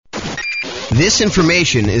This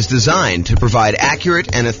information is designed to provide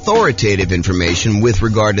accurate and authoritative information with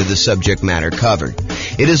regard to the subject matter covered.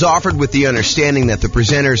 It is offered with the understanding that the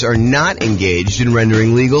presenters are not engaged in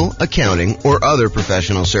rendering legal, accounting, or other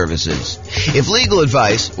professional services. If legal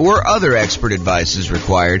advice or other expert advice is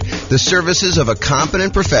required, the services of a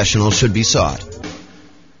competent professional should be sought.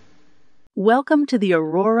 Welcome to the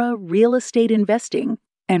Aurora Real Estate Investing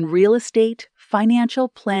and Real Estate Financial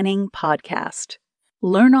Planning Podcast.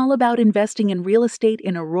 Learn all about investing in real estate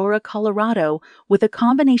in Aurora, Colorado, with a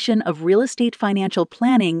combination of real estate financial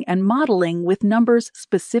planning and modeling with numbers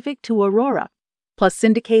specific to Aurora, plus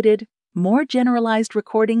syndicated, more generalized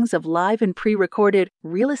recordings of live and pre-recorded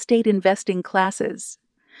real estate investing classes.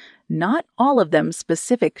 Not all of them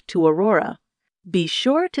specific to Aurora. Be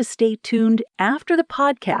sure to stay tuned after the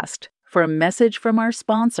podcast for a message from our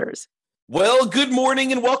sponsors. Well, good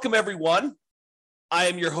morning and welcome, everyone. I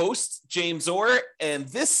am your host, James Orr, and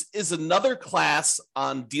this is another class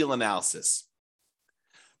on deal analysis.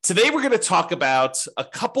 Today, we're going to talk about a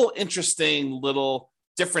couple interesting little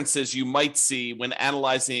differences you might see when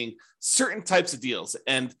analyzing certain types of deals.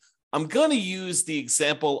 And I'm going to use the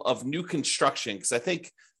example of new construction because I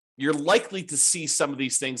think you're likely to see some of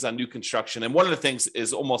these things on new construction. And one of the things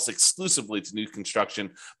is almost exclusively to new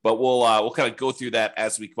construction, but we'll kind of go through that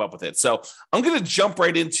as we come up with it. So I'm going to jump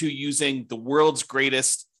right into using the world's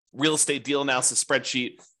greatest real estate deal analysis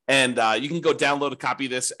spreadsheet. And you can go download a copy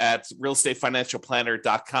of this at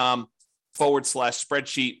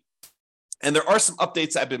realestateFinancialPlanner.com/spreadsheet. And there are some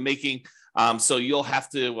updates I've been making. So you'll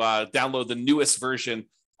have to download the newest version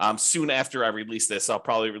soon after I release this. I'll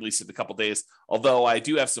probably release it in a couple days, although I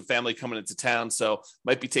do have some family coming into town, so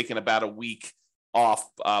might be taking about a week off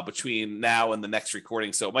between now and the next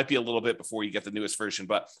recording. So it might be a little bit before you get the newest version,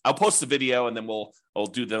 but I'll post the video and then we'll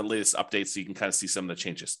do the latest updates so you can kind of see some of the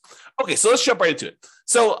changes. Okay, so let's jump right into it.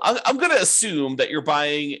 So I'm going to assume that you're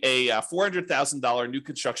buying a $400,000 new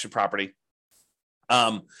construction property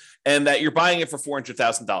and that you're buying it for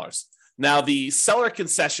 $400,000. Now, the seller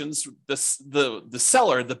concessions, the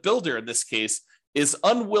seller, the builder in this case, is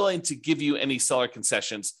unwilling to give you any seller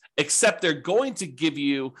concessions, except they're going to give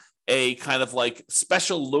you a kind of like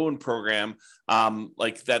special loan program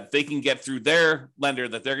like that they can get through their lender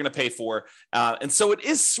that they're going to pay for. And so it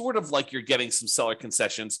is sort of like you're getting some seller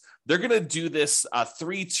concessions. They're going to do this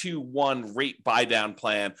 3-2-1 rate buy down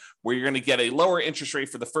plan where you're going to get a lower interest rate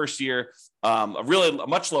for the first year, a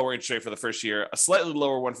much lower interest rate for the first year, a slightly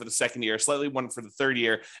lower one for the second year, slightly one for the third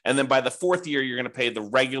year. And then by the fourth year, you're going to pay the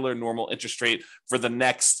regular normal interest rate for the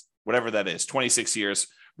next, whatever that is, 26 years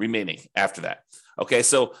remaining after that. Okay,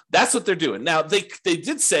 so that's what they're doing. Now, they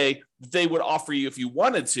did say they would offer you, if you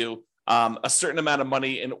wanted to, a certain amount of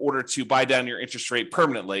money in order to buy down your interest rate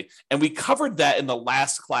permanently. And we covered that in the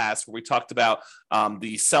last class where we talked about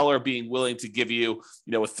the seller being willing to give you,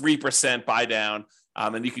 a 3% buy down,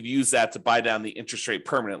 and you could use that to buy down the interest rate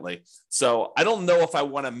permanently. So I don't know if I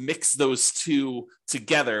want to mix those two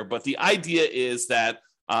together, but the idea is that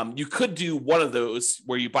you could do one of those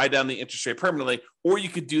where you buy down the interest rate permanently, or you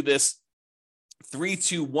could do this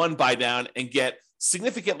 3-2-1 buy down and get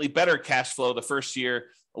significantly better cash flow the first year,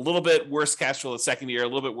 a little bit worse cash flow the second year, a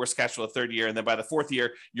little bit worse cash flow the third year. And then by the fourth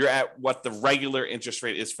year, you're at what the regular interest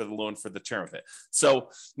rate is for the loan for the term of it. So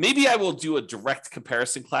maybe I will do a direct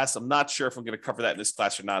comparison class. I'm not sure if I'm going to cover that in this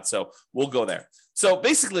class or not. So we'll go there. So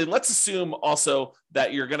basically, let's assume also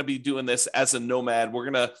that you're going to be doing this as a nomad. We're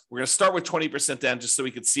going to start with 20% down just so we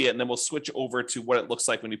can see it. And then we'll switch over to what it looks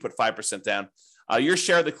like when you put 5% down. Your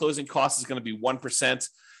share of the closing cost is going to be 1%.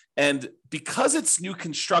 And because it's new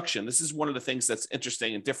construction, this is one of the things that's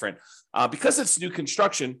interesting and different. Because it's new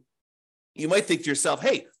construction, you might think to yourself,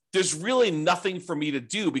 hey, there's really nothing for me to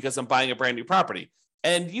do because I'm buying a brand new property.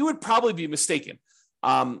 And you would probably be mistaken.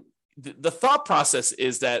 The thought process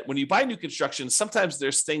is that when you buy new construction, sometimes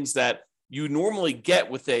there's things that you normally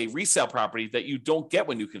get with a resale property that you don't get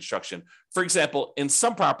with new construction. For example, in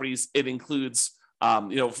some properties, it includes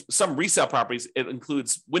some resale properties, it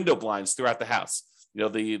includes window blinds throughout the house.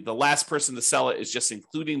 The last person to sell it is just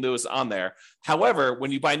including those on there. However,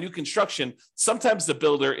 when you buy new construction, sometimes the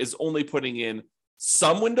builder is only putting in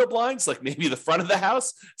some window blinds, like maybe the front of the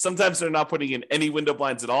house. Sometimes they're not putting in any window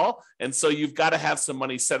blinds at all. And so you've got to have some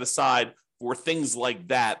money set aside for things like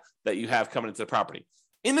that you have coming into the property.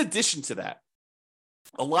 In addition to that,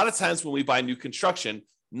 a lot of times when we buy new construction,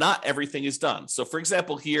 not everything is done. So for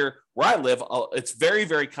example, here where I live, it's very,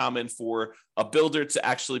 very common for a builder to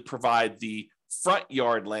actually provide the front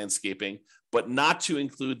yard landscaping, but not to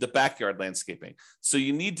include the backyard landscaping. So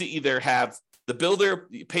you need to either have the builder,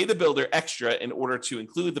 pay the builder extra in order to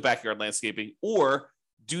include the backyard landscaping, or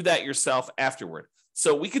do that yourself afterward.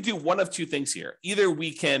 So we could do one of two things here. Either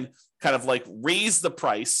we can kind of like raise the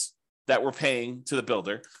price that we're paying to the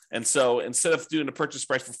builder. And so instead of doing a purchase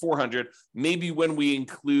price for 400, maybe when we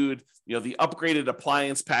include, the upgraded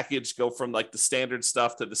appliance package, go from like the standard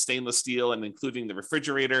stuff to the stainless steel and including the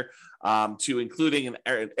refrigerator, to including an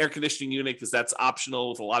air conditioning unit, because that's optional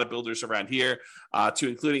with a lot of builders around here, to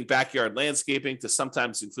including backyard landscaping, to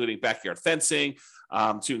sometimes including backyard fencing,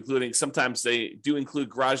 to including, sometimes they do include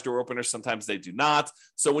garage door openers, sometimes they do not.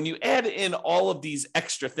 So when you add in all of these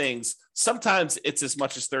extra things, sometimes it's as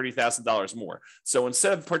much as $30,000 more. So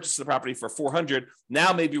instead of purchasing the property for 400,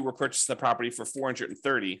 now maybe we're purchasing the property for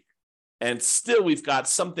 430. And still, we've got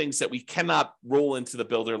some things that we cannot roll into the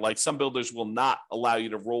builder. Like some builders will not allow you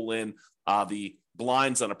to roll in the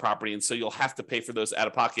blinds on a property. And so you'll have to pay for those out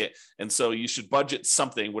of pocket. And so you should budget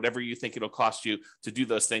something, whatever you think it'll cost you to do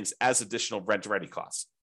those things, as additional rent ready costs.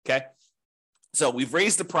 Okay. So we've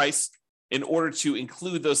raised the price in order to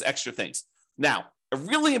include those extra things. Now, a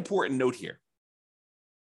really important note here.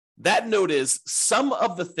 That note is some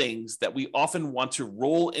of the things that we often want to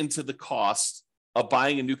roll into the cost of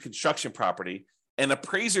buying a new construction property, an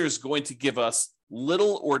appraiser is going to give us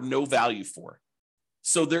little or no value for.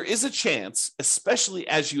 So there is a chance, especially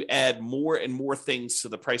as you add more and more things to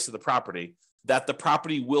the price of the property, that the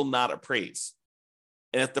property will not appraise.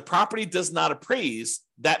 And if the property does not appraise,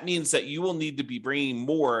 that means that you will need to be bringing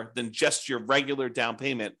more than just your regular down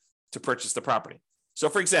payment to purchase the property. So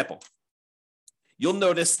for example, you'll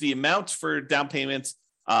notice the amount for down payment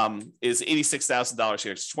is $86,000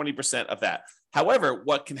 here. It's 20% of that. However,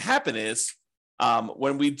 what can happen is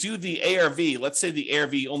when we do the ARV, let's say the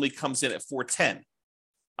ARV only comes in at 410.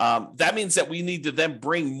 That means that we need to then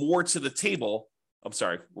bring more to the table. I'm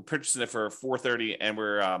sorry, we're purchasing it for 430 and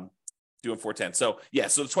we're doing 410. So yeah,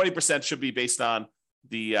 so the 20% should be based on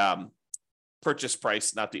the purchase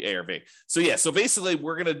price, not the ARV. So yeah, so basically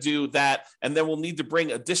we're going to do that, and then we'll need to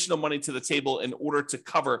bring additional money to the table in order to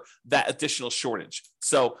cover that additional shortage.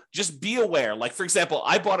 So just be aware, like for example,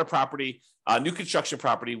 I bought a property, a new construction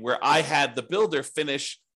property, where I had the builder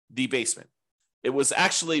finish the basement. It was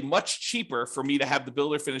actually much cheaper for me to have the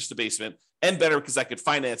builder finish the basement, and better because I could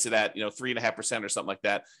finance it at 3.5% or something like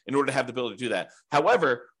that in order to have the builder do that.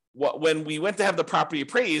 However, when we went to have the property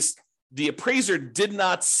appraised, the appraiser did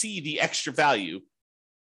not see the extra value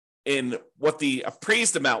in what the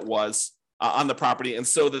appraised amount was on the property. And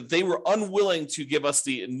so that they were unwilling to give us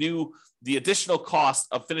the additional cost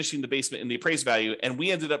of finishing the basement in the appraised value. And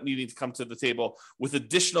we ended up needing to come to the table with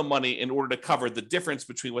additional money in order to cover the difference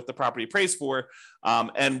between what the property appraised for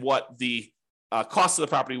and what the cost of the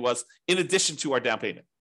property was, in addition to our down payment.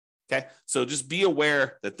 Okay. So just be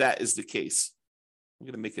aware that that is the case. I'm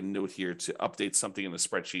going to make a note here to update something in the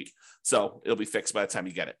spreadsheet, so it'll be fixed by the time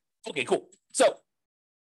you get it. Okay, cool. So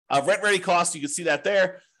rent ready cost, you can see that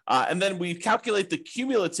there. And then we calculate the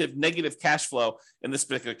cumulative negative cash flow in this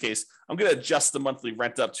particular case. I'm going to adjust the monthly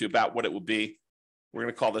rent up to about what it would be. We're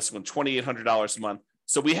going to call this one $2,800 a month.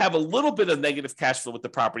 So we have a little bit of negative cash flow with the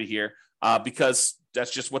property here because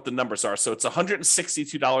that's just what the numbers are. So it's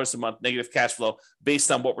 $162 a month negative cash flow based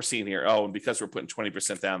on what we're seeing here. Oh, and because we're putting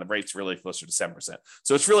 20% down, the rate's really closer to 7%.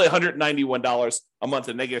 So it's really $191 a month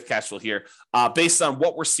in negative cash flow here based on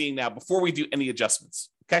what we're seeing now before we do any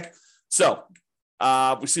adjustments. Okay. So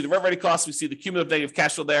we see the rent ready costs. We see the cumulative negative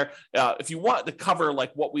cash flow there. If you want to cover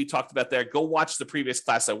like what we talked about there, go watch the previous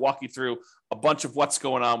class. I walk you through a bunch of what's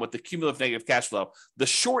going on with the cumulative negative cash flow. The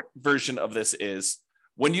short version of this is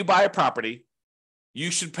when you buy a property, you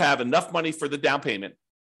should have enough money for the down payment,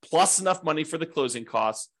 plus enough money for the closing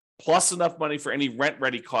costs, plus enough money for any rent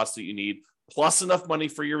ready costs that you need, plus enough money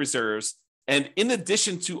for your reserves. And in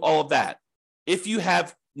addition to all of that, if you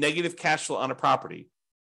have negative cash flow on a property,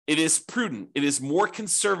 it is prudent, it is more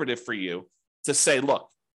conservative for you to say, look,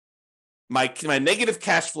 my negative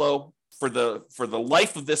cash flow for the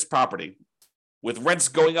life of this property, with rents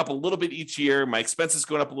going up a little bit each year, my expenses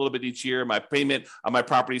going up a little bit each year, my payment on my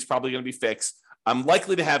property is probably going to be fixed. I'm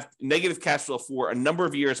likely to have negative cash flow for a number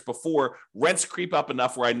of years before rents creep up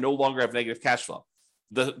enough where I no longer have negative cash flow.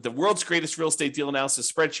 The world's greatest real estate deal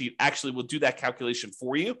analysis spreadsheet actually will do that calculation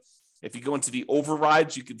for you. If you go into the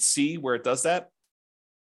overrides, you can see where it does that.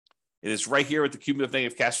 It is right here with the cumulative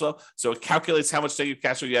negative cash flow. So it calculates how much negative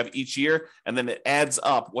cash flow you have each year, and then it adds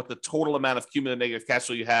up what the total amount of cumulative negative cash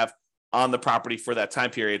flow you have on the property for that time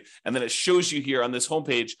period. And then it shows you here on this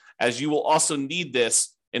homepage, as you will also need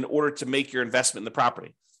this in order to make your investment in the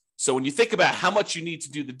property. So when you think about how much you need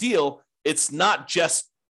to do the deal, it's not just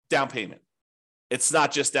down payment. It's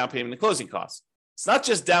not just down payment and closing costs. It's not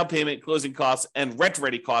just down payment, closing costs, and rent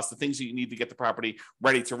ready costs, the things that you need to get the property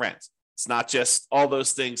ready to rent. It's not just all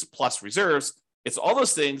those things plus reserves. It's all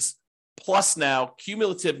those things plus now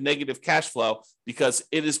cumulative negative cash flow, because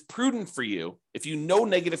it is prudent for you. If you know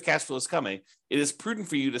negative cash flow is coming, it is prudent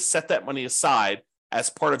for you to set that money aside as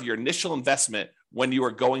part of your initial investment when you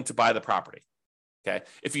are going to buy the property. Okay.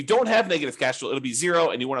 If you don't have negative cash flow, it'll be zero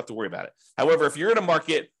and you won't have to worry about it. However, if you're in a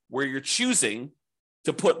market where you're choosing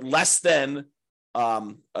to put less than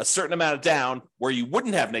a certain amount of down where you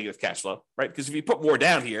wouldn't have negative cash flow, right? Because if you put more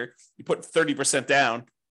down here, you put 30% down,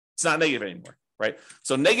 it's not negative anymore, right?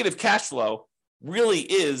 So negative cash flow really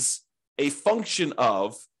is a function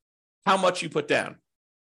of how much you put down.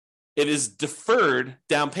 It is deferred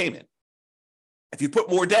down payment. If you put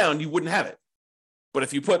more down, you wouldn't have it. But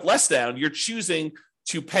if you put less down, you're choosing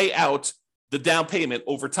to pay out the down payment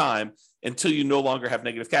over time until you no longer have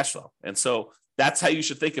negative cash flow. And so that's how you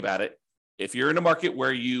should think about it. If you're in a market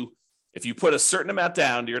where if you put a certain amount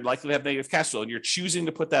down, you're likely to have negative cash flow, and you're choosing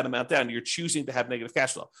to put that amount down, you're choosing to have negative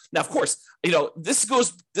cash flow. Now, of course, this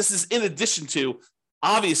is in addition to,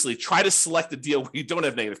 obviously, try to select a deal where you don't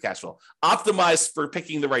have negative cash flow. Optimize for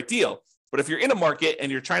picking the right deal. But if you're in a market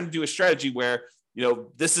and you're trying to do a strategy where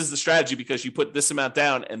this is the strategy because you put this amount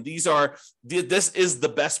down, and this is the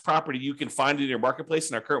best property you can find in your marketplace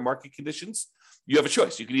in our current market conditions, you have a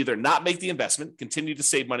choice. You can either not make the investment, continue to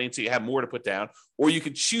save money until you have more to put down, or you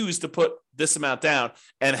could choose to put this amount down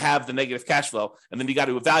and have the negative cash flow. And then you got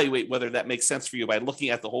to evaluate whether that makes sense for you by looking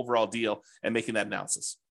at the overall deal and making that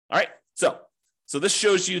analysis. All right. So this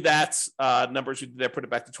shows you that numbers we did there, put it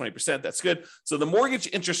back to 20%. That's good. So the mortgage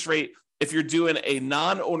interest rate, if you're doing a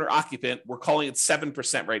non-owner occupant, we're calling it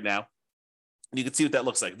 7% right now. And you can see what that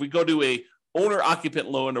looks like. If we go to a owner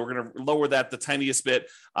occupant loan, we're going to lower that the tiniest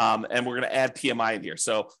bit, and we're going to add PMI in here.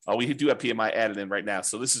 So we do have PMI added in right now.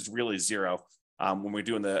 So this is really zero when we're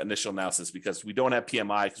doing the initial analysis, because we don't have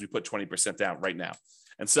PMI because we put 20% down right now.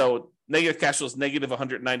 And so negative cash flow is negative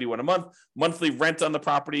 $191 a month. Monthly rent on the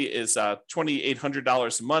property is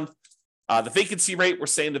 $2,800 a month. The vacancy rate, we're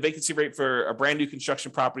saying the vacancy rate for a brand new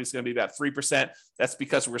construction property is going to be about 3%. That's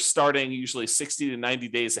because we're starting usually 60 to 90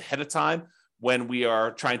 days ahead of time when we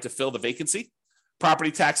are trying to fill the vacancy.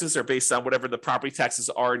 Property taxes are based on whatever the property taxes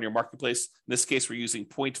are in your marketplace. In this case, we're using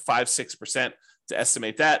 0.56% to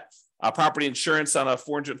estimate that. Property insurance on a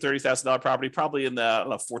 $430,000 property, probably in the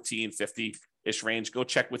 $1,450-ish range. Go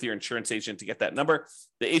check with your insurance agent to get that number.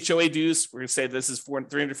 The HOA dues, we're going to say this is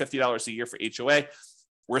 $350 a year for HOA.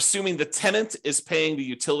 We're assuming the tenant is paying the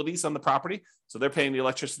utilities on the property. So they're paying the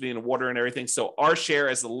electricity and water and everything. So our share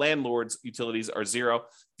as the landlord's utilities are zero.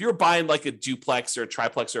 If you're buying like a duplex or a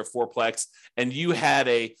triplex or a fourplex, and you had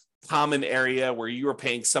a common area where you were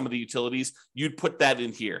paying some of the utilities, you'd put that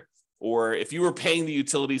in here. Or if you were paying the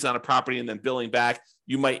utilities on a property and then billing back,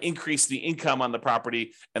 you might increase the income on the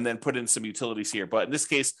property and then put in some utilities here. But in this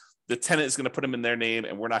case, the tenant is going to put them in their name,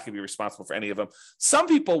 and we're not going to be responsible for any of them. Some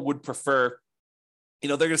people would prefer,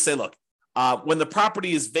 they're going to say, look, when the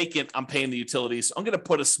property is vacant, I'm paying the utilities. So I'm going to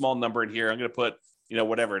put a small number in here. I'm going to put,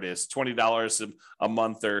 whatever it is, $20 a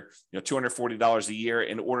month or, $240 a year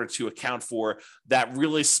in order to account for that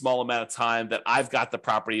really small amount of time that I've got the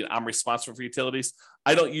property and I'm responsible for utilities.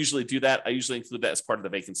 I don't usually do that. I usually include that as part of the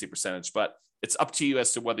vacancy percentage, but it's up to you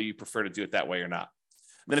as to whether you prefer to do it that way or not.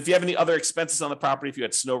 And then if you have any other expenses on the property, if you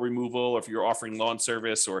had snow removal or if you're offering lawn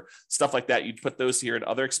service or stuff like that, you'd put those here in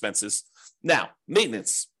other expenses. Now,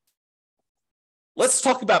 maintenance. Let's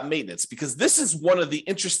talk about maintenance, because this is one of the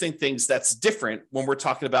interesting things that's different when we're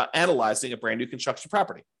talking about analyzing a brand new construction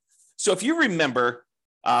property. So if you remember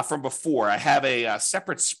from before, I have a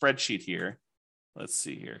separate spreadsheet here. Let's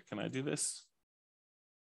see here. Can I do this?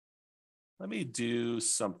 Let me do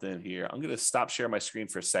something here. I'm going to stop sharing my screen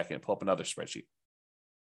for a second, pull up another spreadsheet.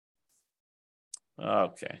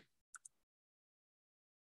 Okay.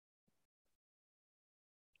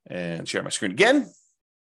 And share my screen again.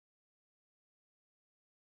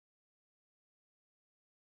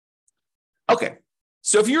 Okay,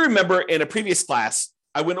 so if you remember in a previous class,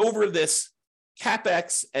 I went over this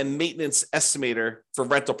CapEx and maintenance estimator for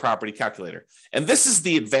rental property calculator. And this is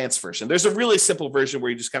the advanced version. There's a really simple version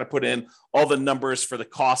where you just kind of put in all the numbers for the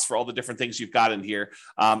cost for all the different things you've got in here,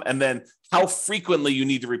 and then how frequently you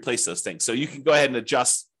need to replace those things. So you can go ahead and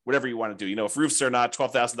adjust whatever you want to do. If roofs are not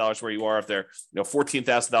 $12,000 where you are, if they're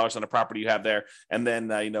 $14,000 on a property you have there, and then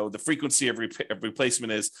the frequency of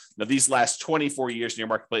replacement is these last 24 years in your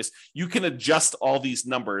marketplace, you can adjust all these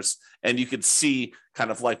numbers and you can see kind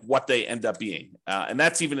of like what they end up being, and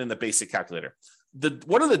that's even in the basic calculator.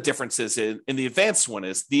 One of the differences in the advanced one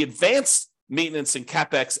is the advanced maintenance and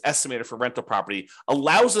CapEx estimator for rental property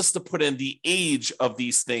allows us to put in the age of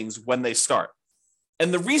these things when they start.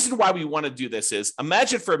 And the reason why we want to do this is,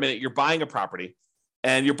 imagine for a minute you're buying a property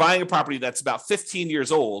and you're buying a property that's about 15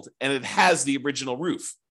 years old and it has the original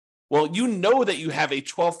roof. Well, you know that you have a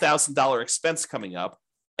 $12,000 expense coming up,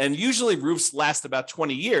 and usually roofs last about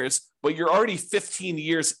 20 years, but you're already 15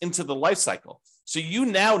 years into the life cycle. So you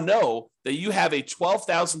now know that you have a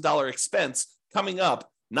 $12,000 expense coming up,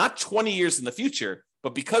 not 20 years in the future,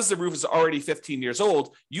 but because the roof is already 15 years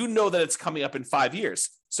old, you know that it's coming up in 5 years.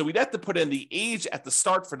 So we'd have to put in the age at the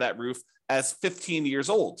start for that roof as 15 years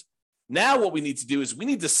old. Now what we need to do is we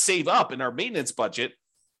need to save up in our maintenance budget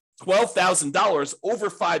 $12,000 over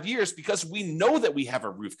 5 years because we know that we have a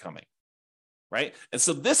roof coming, right? And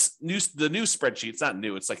so the new spreadsheet, it's not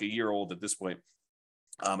new, it's like a year old at this point.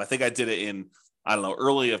 I think I did it in,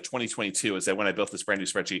 early of 2022 is that when I built this brand new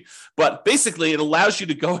spreadsheet. But basically, it allows you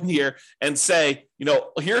to go in here and say,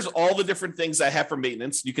 here's all the different things I have for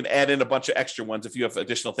maintenance. You can add in a bunch of extra ones if you have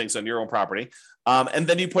additional things on your own property. And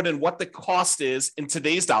then you put in what the cost is in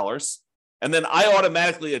today's dollars. And then I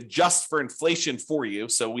automatically adjust for inflation for you.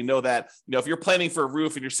 So we know that, if you're planning for a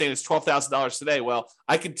roof and you're saying it's $12,000 today, well,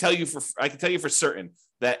 I can tell you for certain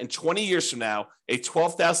that in 20 years from now, a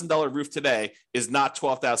 $12,000 roof today is not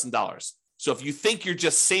 $12,000. So if you think you're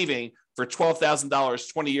just saving for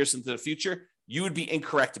 $12,000 20 years into the future, you would be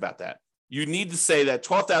incorrect about that. You need to say that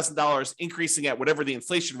 $12,000 increasing at whatever the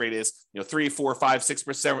inflation rate is, 3, 4, 5,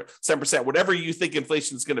 6%, 7%, whatever you think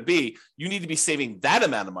inflation is going to be, you need to be saving that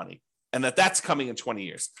amount of money. And that's coming in 20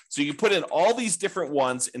 years. So you put in all these different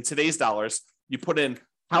ones in today's dollars. You put in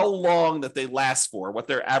how long that they last for, what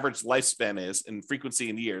their average lifespan is in frequency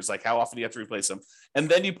in years, like how often you have to replace them. And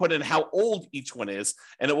then you put in how old each one is,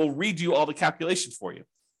 and it will redo all the calculations for you.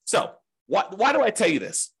 So why do I tell you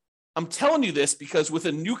this? I'm telling you this because with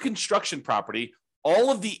a new construction property, all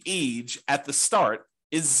of the age at the start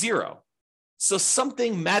is 0. So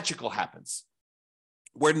something magical happens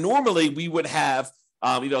where normally we would have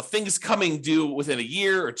things coming due within a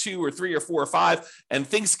year or 2 or 3 or 4 or 5, and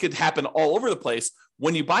things could happen all over the place.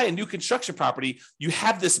 When you buy a new construction property, you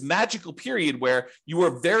have this magical period where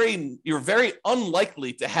you're very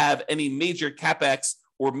unlikely to have any major CapEx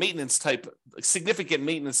or significant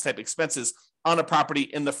maintenance type expenses on a property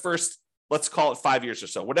in the first, let's call it 5 years or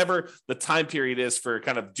so, whatever the time period is for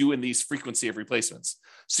kind of doing these frequency of replacements.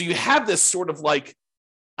 So you have this sort of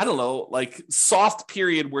soft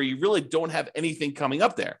period where you really don't have anything coming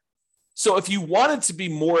up there. So if you wanted to be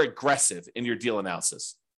more aggressive in your deal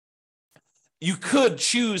analysis, you could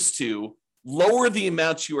choose to lower the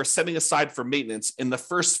amount you are setting aside for maintenance in the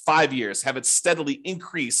first 5 years, have it steadily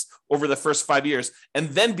increase over the first 5 years, and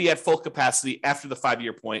then be at full capacity after the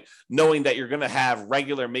 5-year point, knowing that you're going to have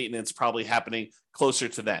regular maintenance probably happening closer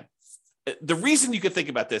to then. The reason you could think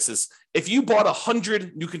about this is if you bought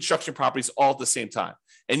 100 new construction properties all at the same time,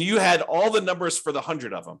 and you had all the numbers for the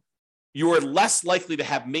 100 of them, you are less likely to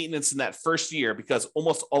have maintenance in that first year because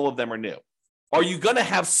almost all of them are new. Are you going to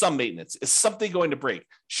have some maintenance? Is something going to break?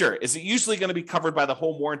 Sure. Is it usually going to be covered by the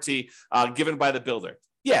home warranty given by the builder?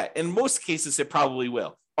 Yeah, in most cases, it probably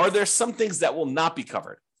will. Are there some things that will not be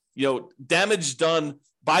covered? Damage done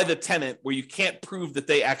by the tenant where you can't prove that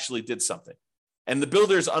they actually did something, and the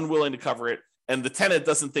builder is unwilling to cover it, and the tenant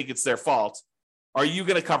doesn't think it's their fault. Are you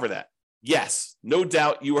going to cover that? Yes, no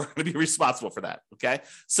doubt you are going to be responsible for that, okay?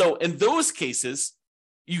 So in those cases,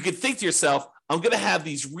 you could think to yourself, I'm going to have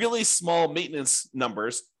these really small maintenance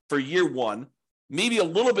numbers for year 1, maybe a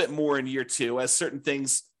little bit more in year 2 as certain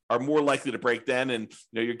things are more likely to break then. And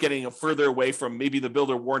you're getting further away from maybe the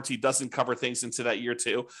builder warranty doesn't cover things into that year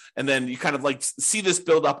 2. And then you kind of see this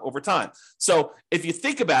build up over time. So if you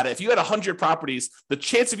think about it, if you had 100 properties, the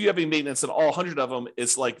chance of you having maintenance in all 100 of them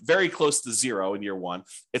is very close to 0 in year 1.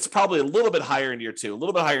 It's probably a little bit higher in year 2, a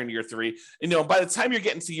little bit higher in year 3. And by the time you're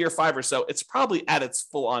getting to year 5 or so, it's probably at its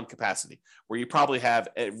full on capacity where you probably have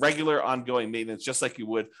a regular ongoing maintenance, just like you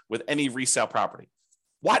would with any resale property.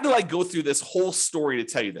 Why do I go through this whole story to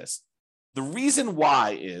tell you this? The reason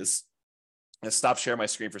why is, let's stop sharing my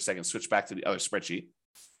screen for a second, switch back to the other spreadsheet.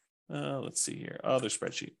 Let's see here, other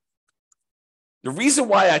spreadsheet. The reason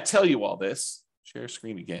why I tell you all this, share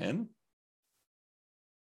screen again,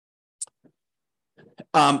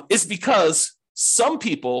 is because some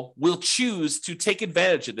people will choose to take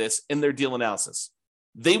advantage of this in their deal analysis.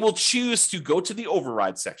 They will choose to go to the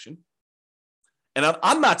override section. And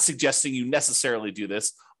I'm not suggesting you necessarily do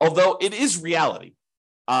this, although it is reality.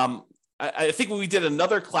 I think when we did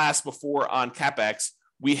another class before on CapEx,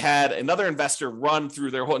 we had another investor run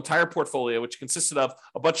through their whole entire portfolio, which consisted of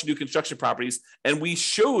a bunch of new construction properties. And we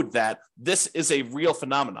showed that this is a real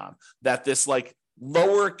phenomenon, that this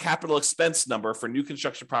lower capital expense number for new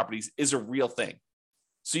construction properties is a real thing.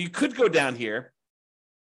 So you could go down here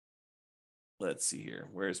let's see here.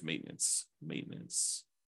 Where's maintenance?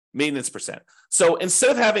 Maintenance percent. So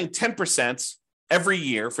instead of having 10% every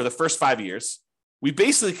year for the first 5 years, we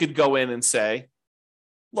basically could go in and say,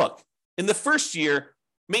 look, in the first year,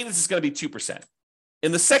 maintenance is going to be 2%.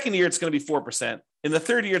 In the second year, it's going to be 4%. In the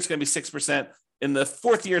third year, it's going to be 6%. In the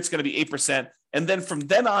fourth year, it's going to be 8%. And then from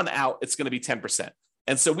then on out, it's going to be 10%.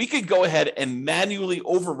 And so we could go ahead and manually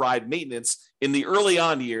override maintenance in the early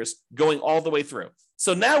on years going all the way through.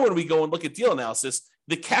 So now when we go and look at deal analysis,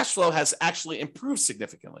 the cash flow has actually improved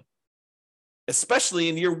significantly, especially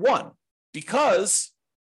in year one, because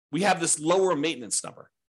we have this lower maintenance number.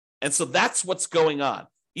 And so that's what's going on.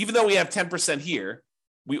 Even though we have 10% here,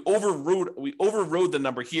 we overrode the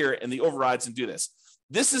number here and the overrides and do this.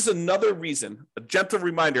 This is another reason, a gentle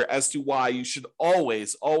reminder as to why you should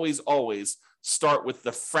always, always, always start with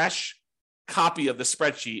the fresh copy of the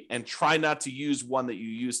spreadsheet and try not to use one that you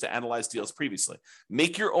used to analyze deals previously.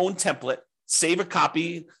 Make your own template, save a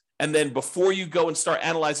copy, and then before you go and start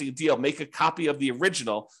analyzing a deal, make a copy of the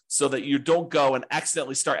original so that you don't go and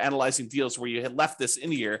accidentally start analyzing deals where you had left this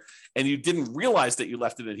in here and you didn't realize that you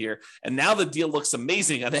left it in here. And now the deal looks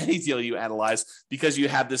amazing on any deal you analyze because you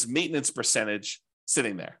have this maintenance percentage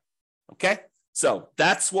sitting there. Okay. So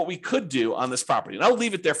that's what we could do on this property. And I'll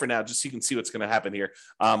leave it there for now, just so you can see what's going to happen here.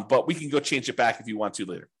 But we can go change it back if you want to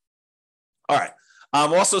later. All right.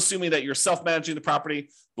 I'm also assuming that you're self-managing the property.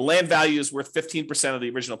 The land value is worth 15% of the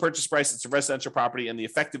original purchase price. It's a residential property, and the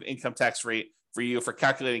effective income tax rate for you for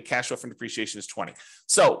calculating cash flow from depreciation is 20.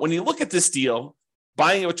 So when you look at this deal,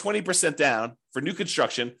 buying it with 20% down for new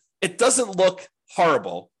construction, it doesn't look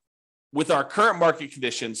horrible with our current market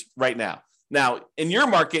conditions right now. Now, in your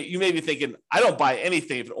market, you may be thinking, I don't buy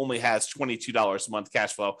anything if it only has $22 a month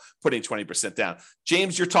cash flow, putting 20% down.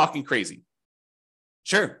 James, you're talking crazy.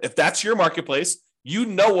 Sure, if that's your marketplace, you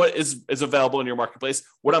know what is available in your marketplace.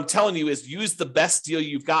 What I'm telling you is use the best deal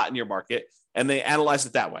you've got in your market, and they analyze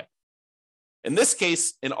it that way. In this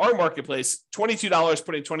case, in our marketplace, $22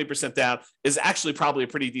 putting 20% down is actually probably a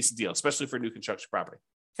pretty decent deal, especially for new construction property.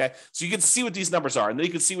 Okay, so you can see what these numbers are, and then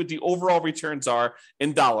you can see what the overall returns are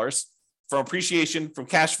in dollars. From appreciation, from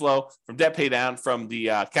cash flow, from debt pay down, from the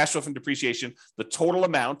cash flow from depreciation, the total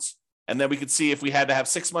amount. And then we could see if we had to have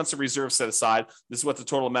 6 months of reserves set aside, this is what the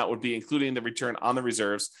total amount would be, including the return on the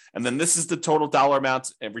reserves. And then this is the total dollar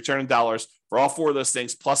amount and return in dollars for all four of those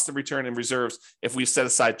things, plus the return in reserves if we set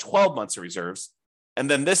aside 12 months of reserves. And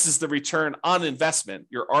then this is the return on investment,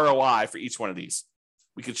 your ROI for each one of these.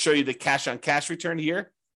 We could show you the cash on cash return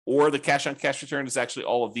here, or the cash on cash return is actually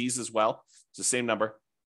all of these as well. It's the same number.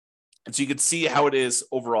 And so you can see how it is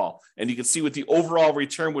overall. And you can see what the overall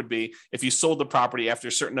return would be if you sold the property after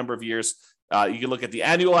a certain number of years. You can look at the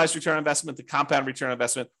annualized return on investment, the compound return on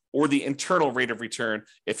investment, or the internal rate of return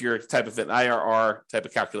if you're type of an IRR type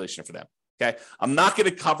of calculation for them. Okay. I'm not going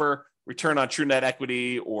to cover return on true net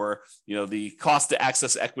equity or, the cost to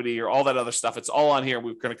access equity or all that other stuff. It's all on here.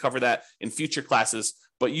 We're going to cover that in future classes,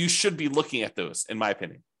 but you should be looking at those, in my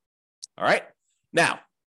opinion. All right. Now,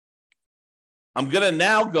 I'm going to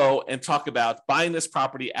now go and talk about buying this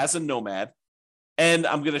property as a nomad. And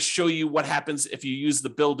I'm going to show you what happens if you use the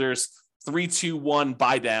builder's 3-2-1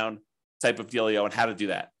 buy down type of dealio and how to do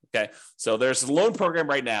that. Okay. So there's a loan program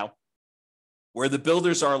right now where the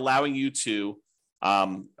builders are allowing you to,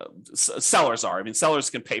 sellers are, sellers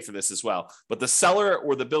can pay for this as well, but the seller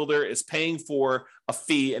or the builder is paying for a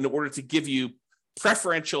fee in order to give you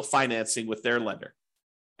preferential financing with their lender.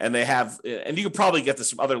 And they have, and you could probably get this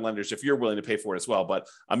from other lenders if you're willing to pay for it as well. But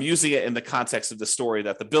I'm using it in the context of the story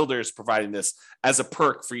that the builder is providing this as a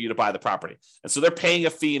perk for you to buy the property. And so they're paying a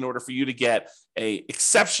fee in order for you to get a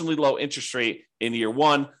exceptionally low interest rate in year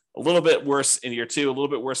one, a little bit worse in year two, a little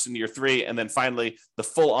bit worse in year three, and then finally the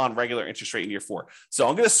full on regular interest rate in year four. So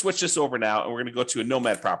I'm going to switch this over now, and we're going to go to a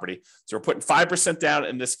nomad property. So we're putting 5% down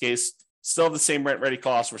in this case, still have the same rent ready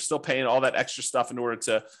cost. We're still paying all that extra stuff in order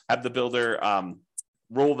to have the builder,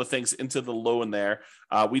 roll the things into the loan there.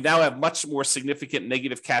 We now have much more significant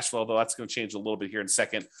negative cash flow, though that's going to change a little bit here in a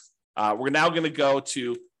second. We're now going to go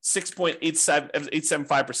to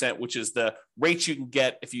 6.875%, which is the rate you can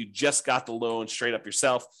get if you just got the loan straight up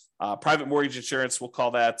yourself. Private mortgage insurance, we'll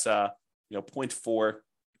call that 0.4 or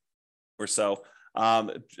so.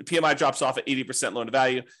 PMI drops off at 80% loan to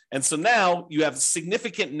value. And so now you have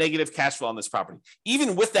significant negative cash flow on this property,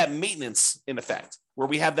 even with that maintenance in effect, where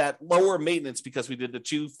we have that lower maintenance because we did the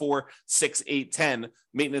 2, 4, 6, 8, 10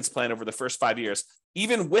 maintenance plan over the first 5 years.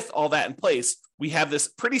 Even with all that in place, we have this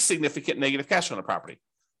pretty significant negative cash flow on the property.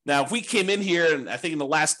 Now, if we came in here, and I think in the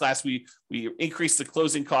last class, we increased the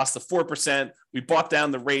closing cost to 4%. We brought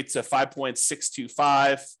down the rate to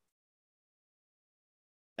 5.625.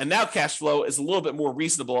 And now cash flow is a little bit more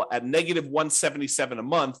reasonable at negative 177 a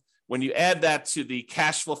month. When you add that to the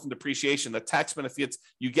cash flow from depreciation, the tax benefits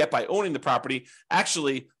you get by owning the property,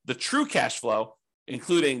 actually the true cash flow,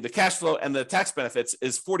 including the cash flow and the tax benefits,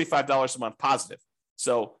 is $45 a month positive.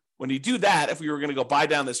 So when you do that, if we were going to go buy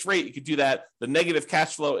down this rate, you could do that. The negative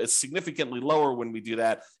cash flow is significantly lower when we do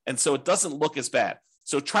that. And so it doesn't look as bad.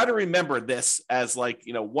 So try to remember this as like,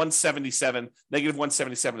 177, negative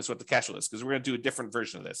 177 is what the cash flow is, because we're going to do a different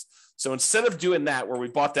version of this. So instead of doing that, where we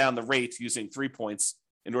bought down the rate using 3 points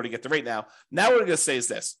in order to get the rate now what we're going to say is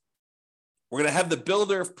this. We're going to have the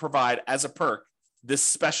builder provide as a perk this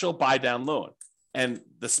special buy down loan. And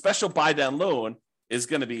the special buy down loan is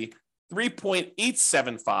going to be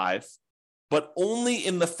 3.875, but only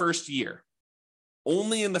in the first year.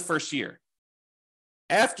 Only in the first year.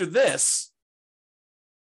 After this,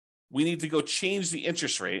 we need to go change the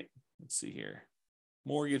interest rate. Let's see here.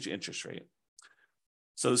 Mortgage interest rate.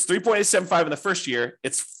 So it's 3.875 in the first year.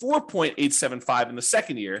 It's 4.875 in the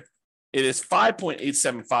second year. It is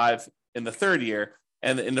 5.875 in the third year.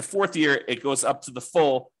 And in the fourth year, it goes up to the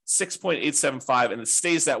full 6.875, and it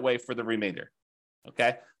stays that way for the remainder.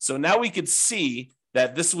 Okay. So now we can see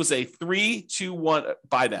that this was a 3-2-1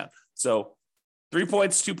 buy down. So 3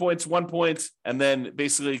 points, 2 points, 1 point, and then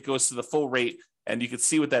basically it goes to the full rate. And you can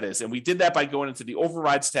see what that is. And we did that by going into the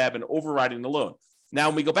overrides tab and overriding the loan. Now,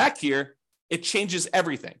 when we go back here, it changes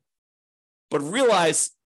everything. But realize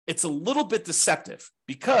it's a little bit deceptive,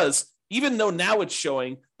 because even though now it's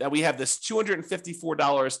showing that we have this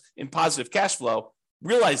 $254 in positive cash flow,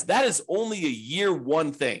 realize that is only a year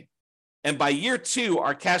one thing. And by year two,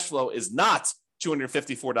 our cash flow is not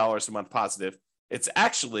 $254 a month positive. It's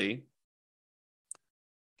actually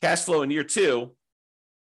cash flow in year two.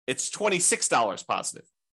 It's $26 positive,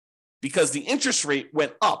 because the interest rate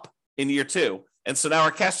went up in year two. And so now our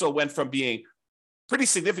cash flow went from being pretty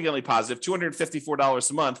significantly positive, $254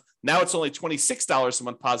 a month. Now it's only $26 a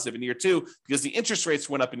month positive in year two, because the interest rates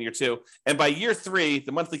went up in year two. And by year three,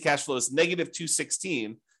 the monthly cash flow is negative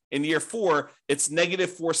 216. In year four, it's negative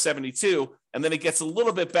 472. And then it gets a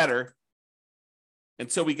little bit better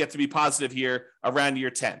until we get to be positive here around year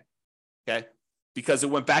 10. Okay. Because it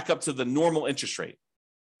went back up to the normal interest rate.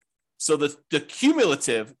 So the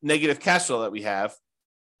cumulative negative cash flow that we have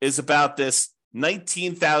is about this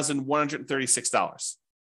 $19,136.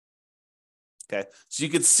 Okay, so you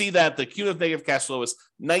can see that the cumulative negative cash flow is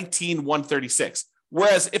 $19,136.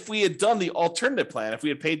 Whereas if we had done the alternative plan, if we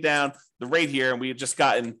had paid down the rate here and we had just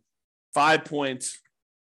gotten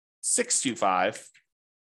 5.625,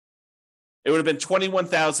 it would have been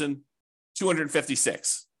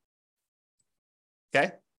 $21,256.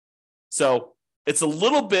 Okay, so it's a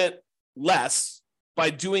little bit less by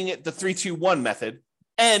doing it the 3-2-1 method.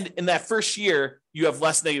 And in that first year, you have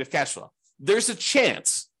less negative cash flow. There's a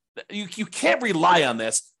chance, you can't rely on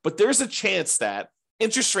this, but there's a chance that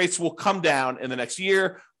interest rates will come down in the next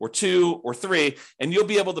year or two or three, and you'll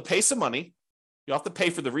be able to pay some money. You'll have to pay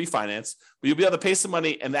for the refinance, but you'll be able to pay some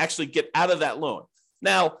money and actually get out of that loan.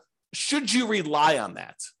 Now, should you rely on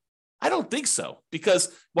that? I don't think so,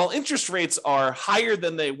 because while interest rates are higher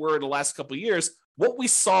than they were in the last couple of years, what we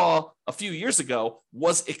saw a few years ago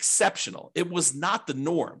was exceptional. It was not the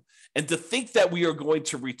norm. And to think that we are going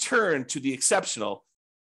to return to the exceptional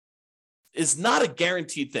is not a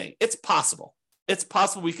guaranteed thing. It's possible. It's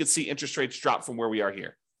possible we could see interest rates drop from where we are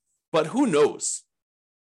here. But who knows?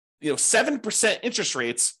 7% interest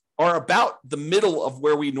rates are about the middle of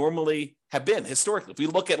where we normally have been historically. If we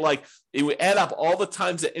look at if we add up all the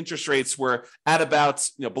times that interest rates were at about,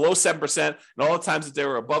 below 7% and all the times that they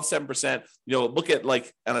were above 7%, look at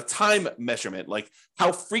on a time measurement,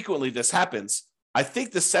 how frequently this happens. I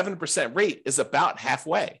think the 7% rate is about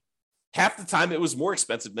halfway. Half the time it was more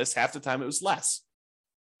expensive than this, half the time it was less.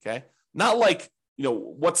 Okay. Not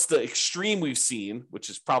what's the extreme we've seen, which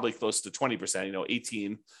is probably close to 20%,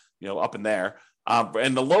 18, up in there.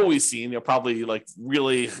 And the low we've seen, probably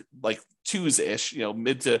really twos-ish,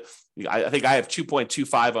 mid to, I think I have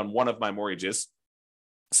 2.25 on one of my mortgages.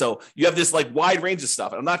 So you have this wide range of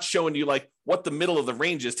stuff. And I'm not showing you what the middle of the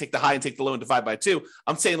range is, take the high and take the low and divide by two.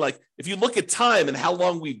 I'm saying if you look at time and how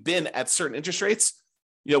long we've been at certain interest rates,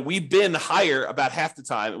 we've been higher about half the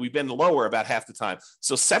time. We've been lower about half the time.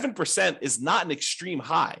 So 7% is not an extreme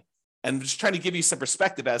high. And I'm just trying to give you some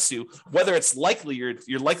perspective as to whether it's likely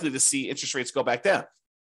you're likely to see interest rates go back down.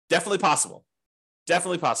 Definitely possible.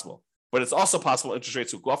 Definitely possible. But it's also possible interest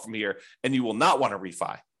rates will go up from here and you will not want to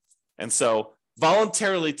refi. And so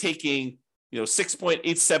voluntarily taking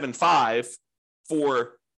 6.875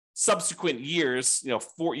 for subsequent years,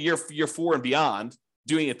 for year 4 and beyond,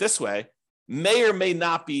 doing it this way may or may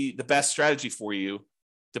not be the best strategy for you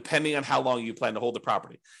depending on how long you plan to hold the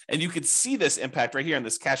property. And you can see this impact right here in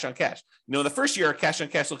this cash on cash. In the first year, cash on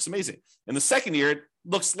cash looks amazing. In the second year, it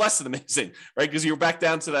looks less than amazing, right? Because you're back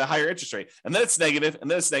down to the higher interest rate. And then it's negative, and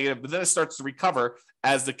then it's negative, but then it starts to recover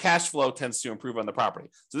as the cash flow tends to improve on the property.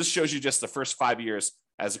 So this shows you just the first 5 years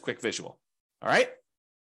as a quick visual. All right.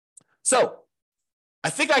 So I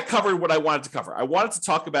think I covered what I wanted to cover. I wanted to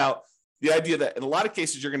talk about the idea that in a lot of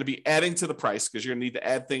cases, you're going to be adding to the price because you're going to need to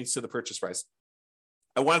add things to the purchase price.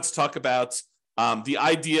 I wanted to talk about the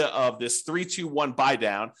idea of this 3-2-1 buy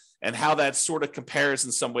down and how that sort of compares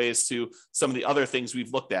in some ways to some of the other things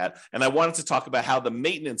we've looked at. And I wanted to talk about how the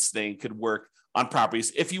maintenance thing could work on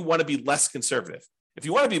properties if you want to be less conservative. If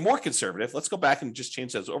you want to be more conservative, let's go back and just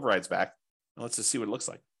change those overrides back. And let's just see what it looks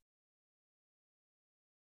like.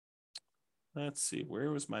 Let's see,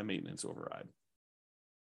 where was my maintenance override?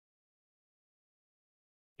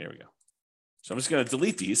 Here we go. So I'm just going to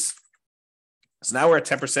delete these. So now we're at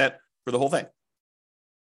 10% for the whole thing.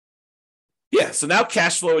 Yeah, so now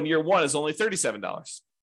cash flow in year one is only $37.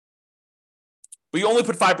 But you only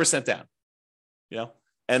put 5% down.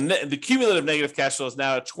 And the cumulative negative cash flow is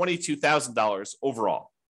now at $22,000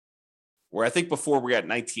 overall, where I think before we were at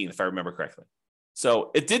 19, if I remember correctly.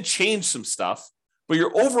 So it did change some stuff, but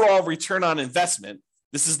your overall return on investment,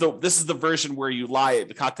 this is the version where you lie at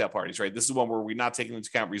the cocktail parties, right? This is the one where we're not taking into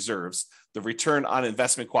account reserves. The return on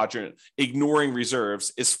investment quadrant, ignoring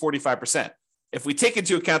reserves, is 45%. If we take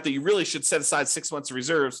into account that you really should set aside 6 months of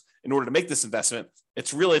reserves in order to make this investment,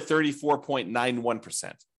 it's really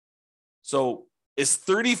 34.91%. So is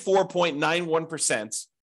 34.91%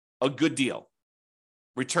 a good deal?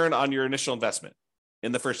 Return on your initial investment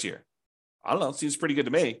in the first year? I don't know. Seems pretty good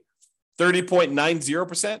to me.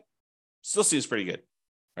 30.90% still seems pretty good,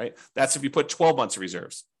 right? That's if you put 12 months of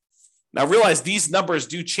reserves. Now realize these numbers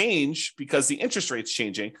do change because the interest rate's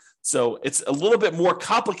changing. So it's a little bit more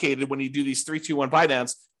complicated when you do these 3-2-1 buy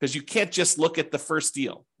downs because you can't just look at the first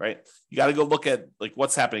deal, right? You got to go look at like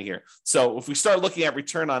what's happening here. So if we start looking at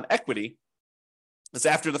return on equity, it's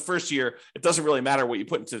after the first year, it doesn't really matter what you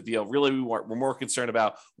put into the deal. Really, we're more concerned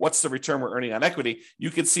about what's the return we're earning on equity.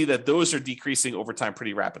 You can see that those are decreasing over time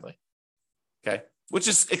pretty rapidly, okay? Which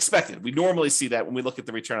is expected. We normally see that when we look at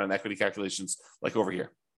the return on equity calculations like over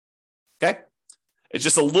here, okay? It's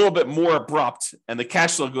just a little bit more abrupt, and the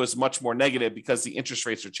cash flow goes much more negative because the interest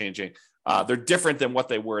rates are changing. They're different than what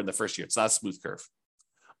they were in the first year. It's not a smooth curve.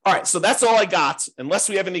 All right, so that's all I got. Unless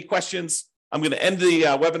we have any questions, I'm going to end the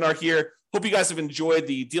webinar here. Hope you guys have enjoyed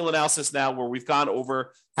the deal analysis now where we've gone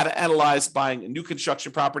over how to analyze buying a new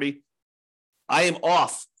construction property. I am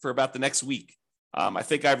off for about the next week. I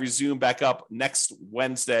think I resume back up next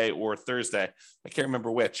Wednesday or Thursday. I can't remember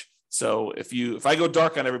which. So if I go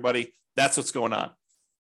dark on everybody, that's what's going on.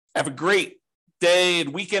 Have a great day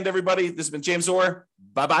and weekend, everybody. This has been James Orr.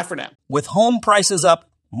 Bye-bye for now. With home prices up,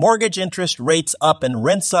 mortgage interest rates up, and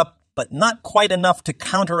rents up, but not quite enough to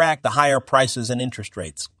counteract the higher prices and interest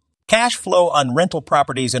rates. Cash flow on rental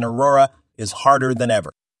properties in Aurora is harder than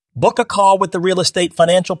ever. Book a call with the Real Estate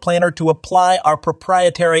Financial Planner to apply our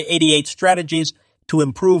proprietary 88 strategies to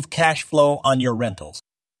improve cash flow on your rentals.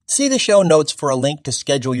 See the show notes for a link to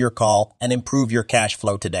schedule your call and improve your cash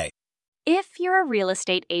flow today. If you're a real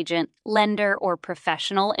estate agent, lender, or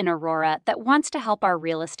professional in Aurora that wants to help our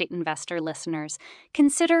real estate investor listeners,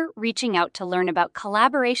 consider reaching out to learn about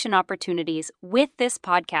collaboration opportunities with this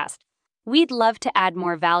podcast. We'd love to add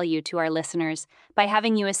more value to our listeners by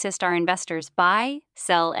having you assist our investors buy,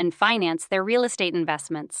 sell, and finance their real estate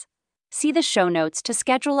investments. See the show notes to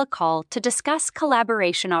schedule a call to discuss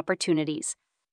collaboration opportunities.